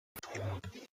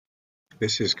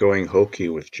This is Going Hokey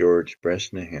with George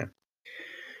Bresnahan.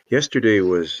 Yesterday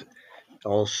was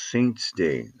All Saints'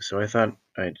 Day, so I thought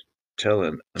I'd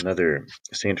tell another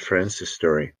St. Francis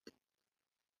story.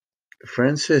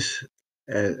 Francis,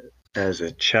 uh, as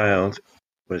a child,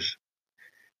 was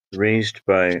raised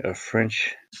by a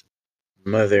French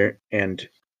mother and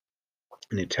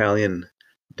an Italian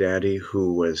daddy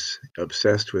who was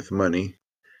obsessed with money,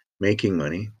 making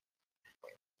money,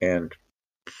 and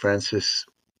Francis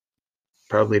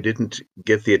probably didn't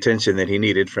get the attention that he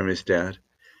needed from his dad,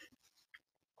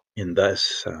 and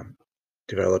thus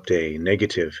developed a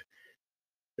negative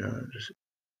uh,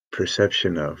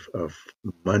 perception of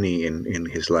money in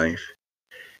his life.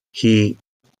 He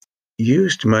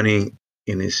used money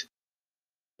in his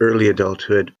early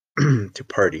adulthood to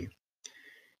party.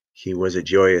 He was a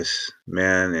joyous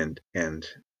man, and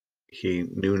he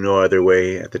knew no other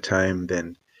way at the time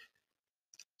than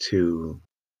to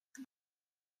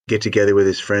get together with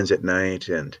his friends at night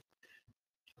and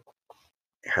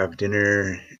have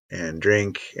dinner and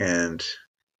drink and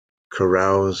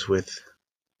carouse with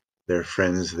their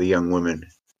friends, the young women.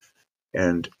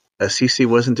 And Assisi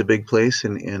wasn't a big place,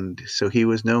 and so he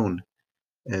was known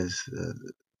as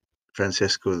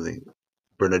Francesco the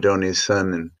Bernadone's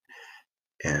son,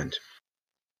 and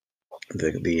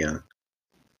the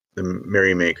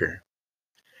merrymaker.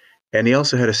 And he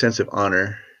also had a sense of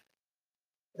honor.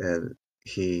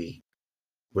 He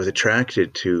was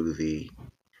attracted to the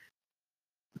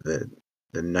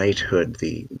the knighthood,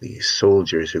 the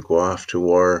soldiers who go off to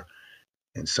war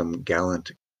in some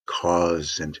gallant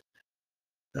cause and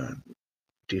uh,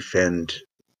 defend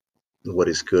what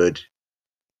is good.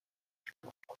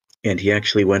 And he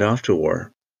actually went off to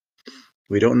war.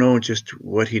 We don't know just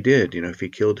what he did, if he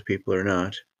killed people or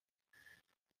not.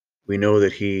 We know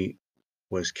that he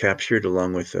was captured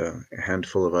along with a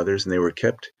handful of others, and they were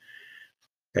kept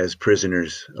as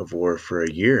prisoners of war for a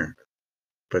year,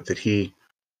 but that he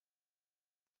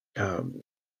um,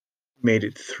 made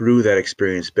it through that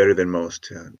experience better than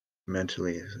most,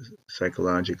 mentally,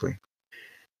 psychologically.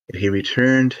 And he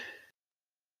returned,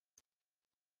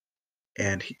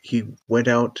 and he went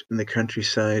out in the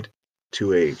countryside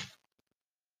to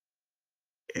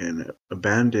an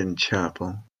abandoned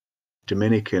chapel,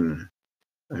 Dominican,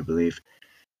 I believe,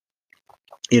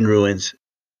 in ruins,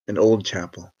 an old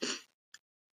chapel.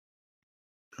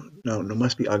 No, it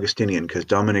must be Augustinian, because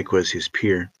Dominic was his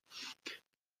peer.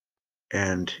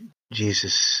 And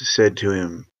Jesus said to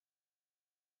him,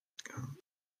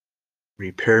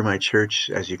 repair my church.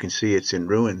 As you can see, it's in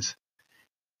ruins.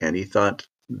 And he thought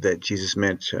that Jesus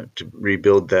meant to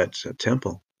rebuild that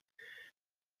temple.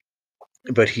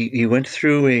 But he went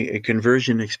through a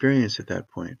conversion experience at that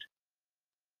point.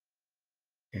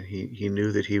 And he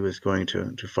knew that he was going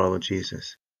to follow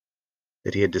Jesus,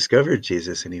 that he had discovered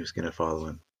Jesus and he was going to follow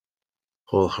him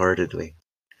wholeheartedly.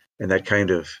 And that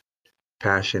kind of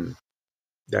passion,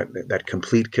 that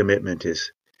complete commitment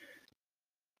is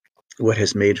what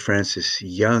has made Francis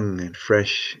young and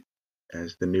fresh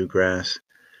as the new grass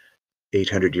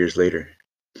 800 years later.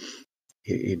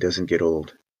 He doesn't get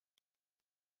old.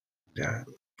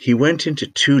 He went into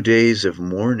 2 days of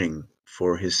mourning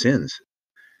for his sins.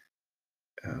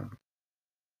 Uh,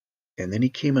 and then he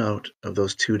came out of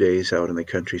those 2 days out in the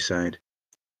countryside.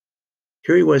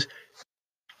 Here he was,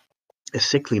 a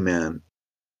sickly man,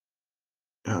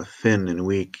 thin and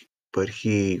weak, but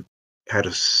he had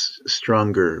a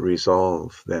stronger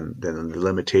resolve than the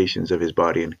limitations of his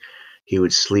body, and he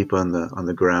would sleep on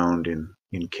the ground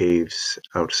in caves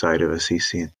outside of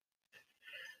Assisi.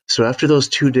 So after those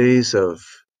 2 days of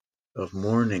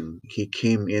mourning, he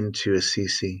came into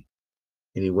Assisi,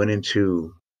 and he went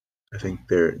into, I think,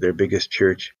 their biggest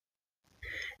church,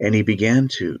 and he began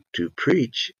to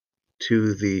preach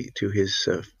to his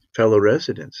fellow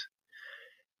residents,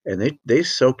 and they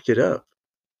soaked it up.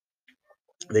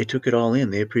 They took it all in.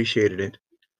 They appreciated it,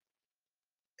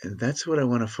 and that's what I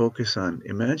want to focus on.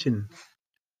 Imagine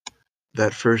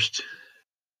that first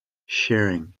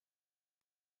sharing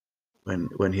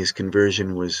when his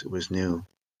conversion was new,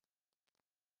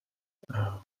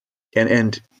 uh,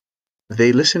 and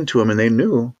they listened to him, and they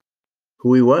knew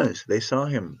who he was. They saw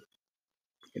him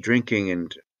drinking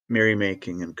and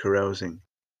merrymaking and carousing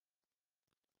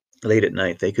late at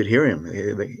night. They could hear him.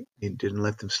 He didn't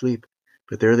let them sleep.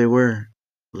 But there they were,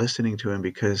 listening to him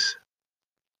because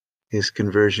his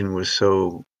conversion was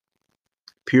so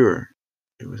pure.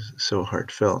 It was so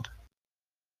heartfelt.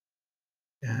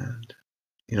 And,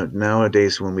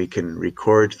 nowadays when we can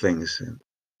record things in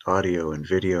audio and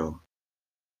video,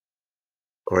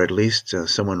 or at least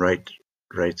someone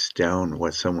writes down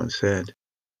what someone said,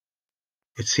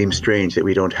 it seems strange that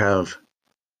we don't have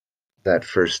that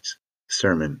first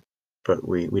sermon, but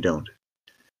we don't.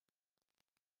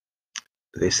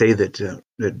 They say that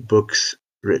books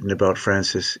written about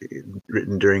Francis,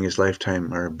 written during his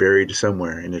lifetime, are buried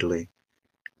somewhere in Italy.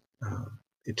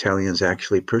 Italians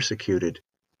actually persecuted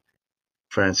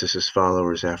Francis's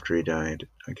followers after he died.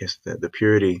 I guess the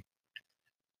purity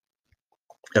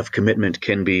of commitment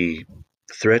can be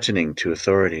threatening to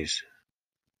authorities,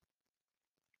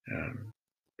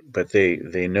 but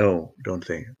they know, don't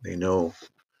they? They know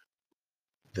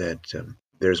that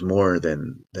there's more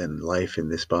than life in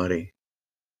this body,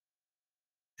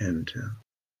 and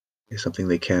it's something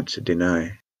they can't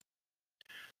deny.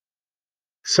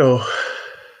 So,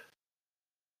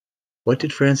 what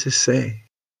did Francis say?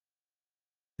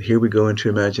 Here we go into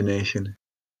imagination.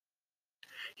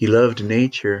 He loved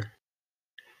nature,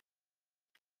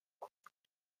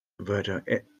 but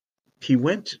he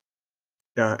went,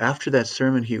 after that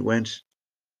sermon, he went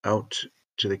out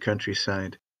to the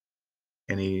countryside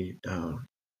and he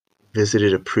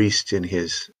visited a priest in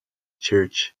his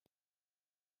church.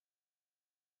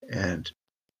 And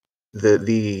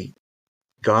the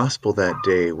gospel that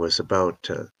day was about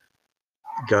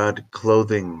God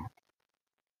clothing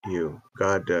you,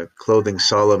 God clothing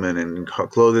Solomon and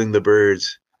clothing the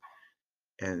birds.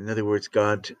 And in other words,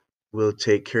 God will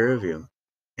take care of you.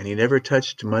 And he never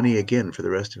touched money again for the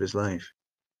rest of his life.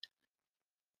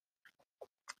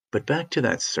 But back to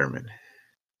that sermon.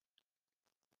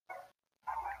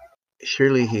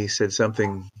 Surely he said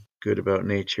something good about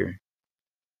nature,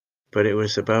 but it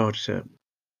was about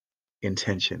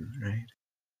intention, right?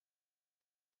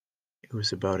 It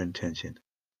was about intention.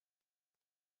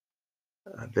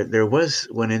 There was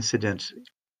one incident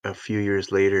a few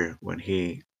years later when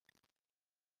he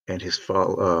and his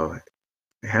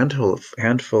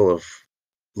handful of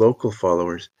local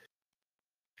followers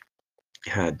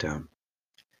had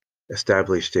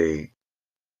established a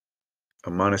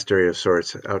monastery of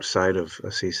sorts outside of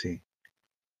Assisi.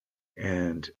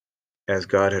 And as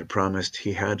God had promised,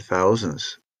 he had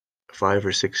thousands, 5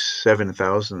 or 6,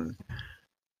 7,000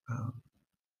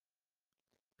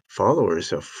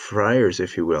 followers, of friars,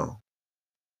 if you will,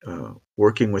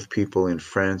 working with people in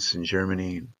France and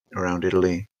Germany, around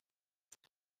Italy.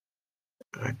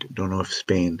 I don't know if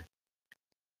Spain.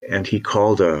 And he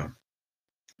called a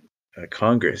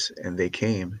congress, and they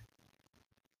came.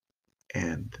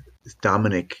 And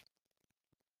Dominic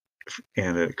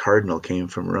and a cardinal came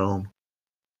from Rome.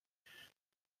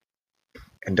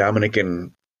 And Dominic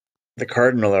and the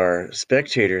cardinal are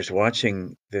spectators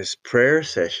watching this prayer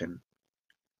session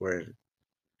where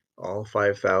all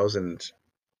 5,000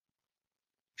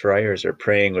 friars are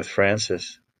praying with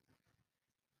Francis.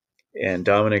 And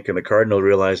Dominic and the cardinal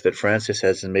realize that Francis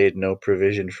has made no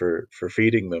provision for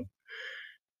feeding them.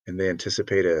 And they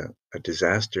anticipate a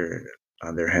disaster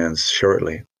on their hands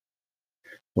shortly.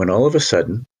 When all of a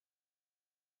sudden,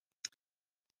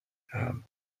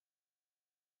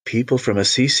 people from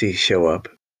Assisi show up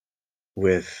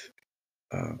with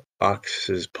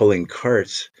oxes pulling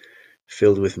carts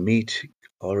filled with meat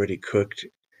already cooked,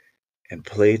 and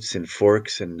plates and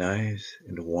forks and knives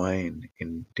and wine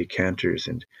in decanters,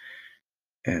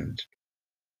 and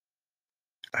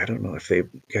I don't know if they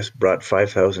brought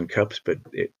 5,000 cups, but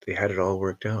they had it all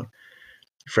worked out.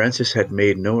 Francis had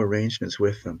made no arrangements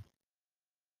with them.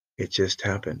 It just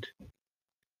happened.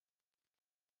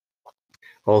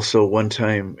 Also, one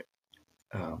time,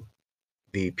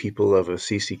 the people of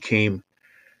Assisi came.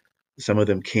 Some of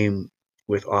them came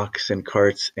with ox and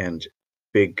carts and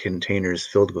big containers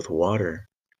filled with water,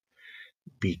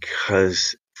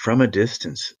 because from a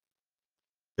distance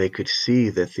they could see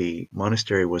that the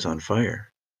monastery was on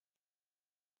fire.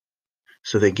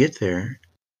 So they get there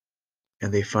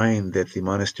and they find that the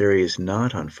monastery is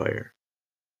not on fire,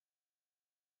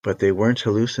 but they weren't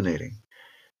hallucinating.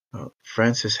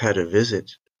 Francis had a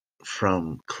visit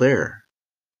from Clare,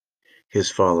 his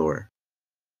follower.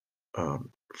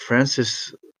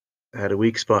 Francis had a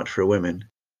weak spot for women,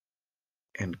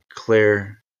 and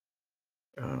Clare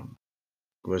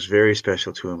was very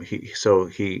special to him.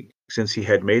 Since he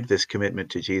had made this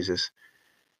commitment to Jesus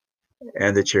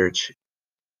and the church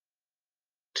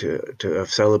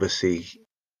of celibacy,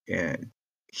 and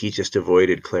he just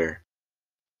avoided Clare.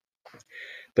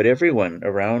 But everyone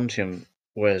around him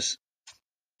was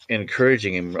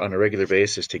encouraging him on a regular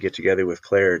basis to get together with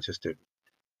Clare, just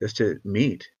to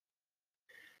meet.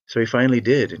 So he finally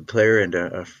did, and Clare and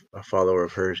a follower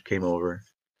of hers came over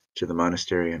to the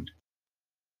monastery,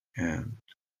 and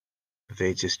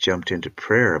they just jumped into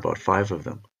prayer, about 5 of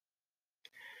them.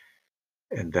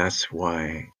 And that's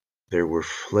why there were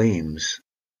flames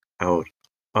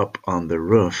up on the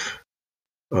roof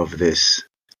of this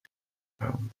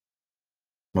um,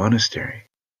 monastery,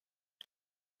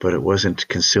 but it wasn't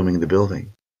consuming the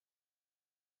building.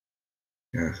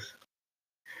 Yes.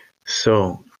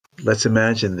 So let's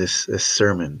imagine this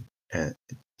sermon at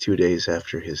 2 days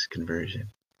after his conversion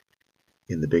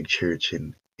in the big church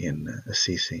in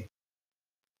Assisi,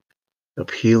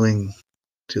 appealing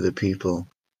to the people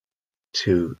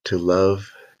to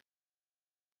love,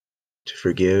 to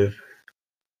forgive,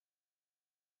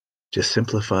 to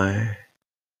simplify,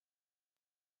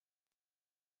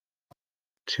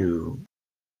 to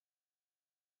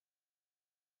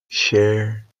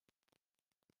share,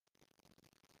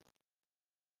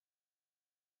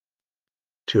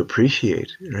 to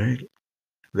appreciate, right?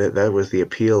 That was the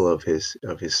appeal of his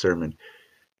sermon,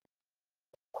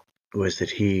 was that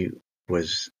he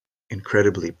was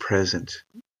incredibly present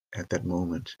at that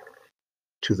moment,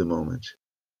 to the moment,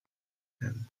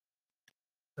 and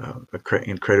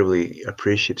incredibly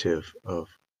appreciative of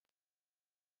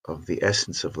the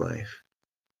essence of life.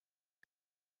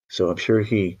 So I'm sure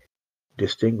he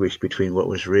distinguished between what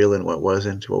was real and what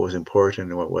wasn't, what was important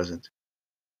and what wasn't.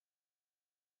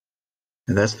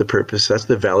 And that's the purpose, that's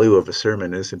the value of a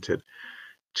sermon, isn't it?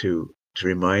 To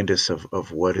remind us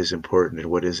of what is important and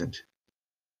what isn't.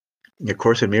 A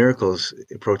Course in Miracles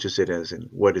approaches it as in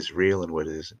what is real and what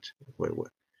isn't,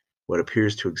 what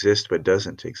appears to exist but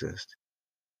doesn't exist.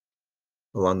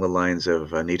 Along the lines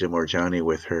of Anita Morjani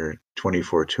with her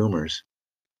 24 tumors,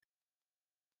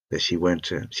 that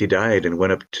she died and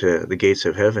went up to the gates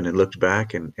of heaven and looked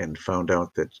back and found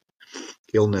out that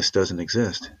illness doesn't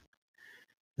exist.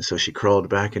 And so she crawled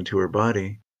back into her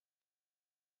body,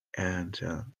 and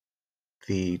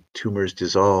the tumors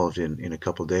dissolved in a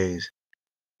couple days.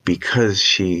 Because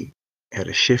she had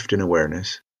a shift in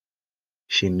awareness,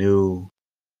 she knew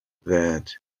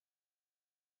that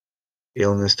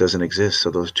illness doesn't exist,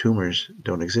 so those tumors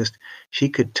don't exist. She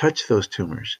could touch those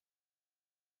tumors.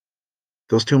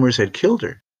 Those tumors had killed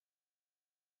her,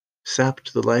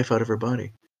 sapped the life out of her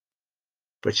body.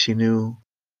 But she knew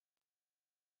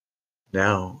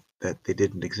now that they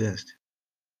didn't exist.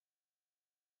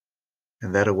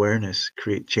 And that awareness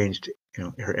changed,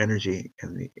 her energy,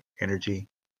 and the energy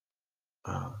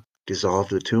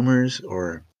dissolved the tumors,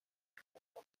 or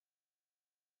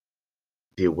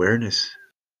the awareness.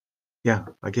 Yeah,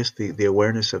 I guess the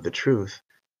awareness of the truth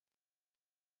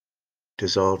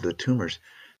dissolved the tumors.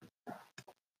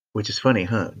 Which is funny,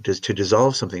 huh? Just to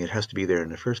dissolve something, it has to be there in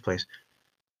the first place.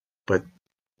 But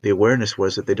the awareness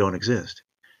was that they don't exist.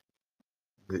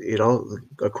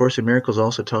 A Course in Miracles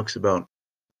also talks about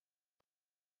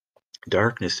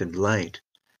darkness and light.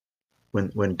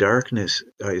 When darkness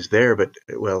is there, but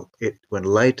when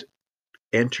light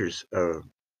enters a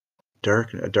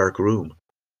dark room,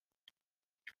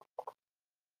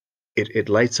 it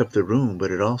lights up the room,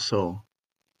 but it also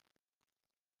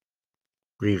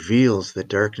reveals that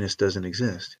darkness doesn't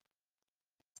exist.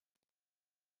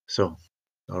 So,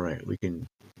 all right, we can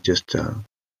just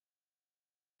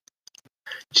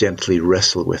gently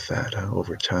wrestle with that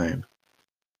over time.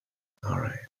 All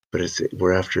right. But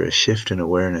we're after a shift in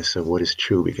awareness of what is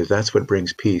true, because that's what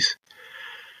brings peace,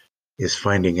 is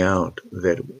finding out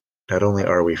that not only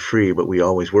are we free, but we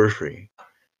always were free.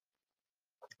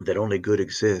 That only good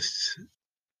exists.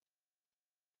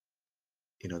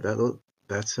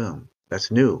 That's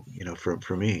new,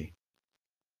 for me.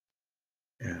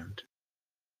 And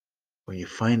when you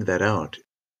find that out,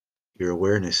 your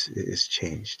awareness is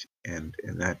changed, and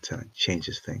that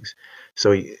changes things.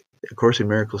 So A Course in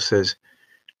Miracles says,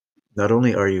 not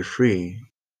only are you free,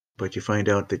 but you find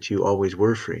out that you always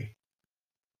were free.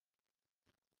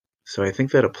 So I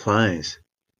think that applies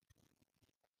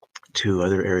to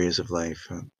other areas of life.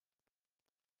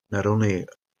 Not only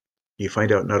You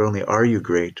find out, not only are you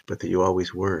great, but that you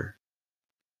always were.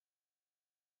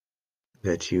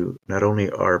 That you not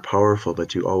only are powerful,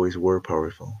 but you always were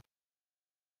powerful.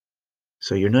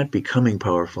 So you're not becoming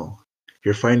powerful.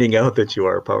 You're finding out that you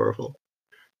are powerful.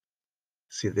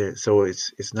 See there. So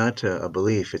it's not a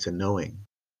belief, it's a knowing.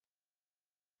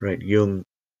 Right? Jung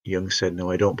said, "No,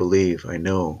 I don't believe, I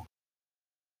know."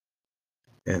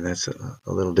 And that's a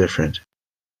little different.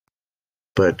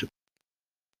 But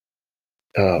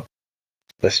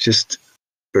let's just,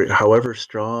 however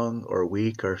strong or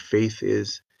weak our faith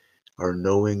is, our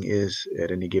knowing is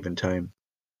at any given time,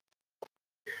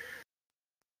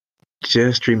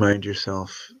 just remind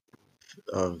yourself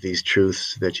of these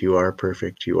truths, that you are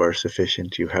perfect, you are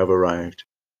sufficient, you have arrived,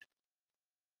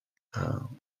 uh,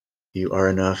 you are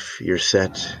enough, you're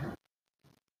set,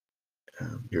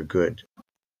 you're good,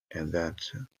 and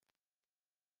that's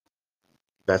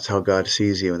how God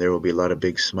sees you, and there will be a lot of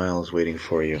big smiles waiting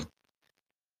for you.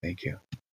 Thank you.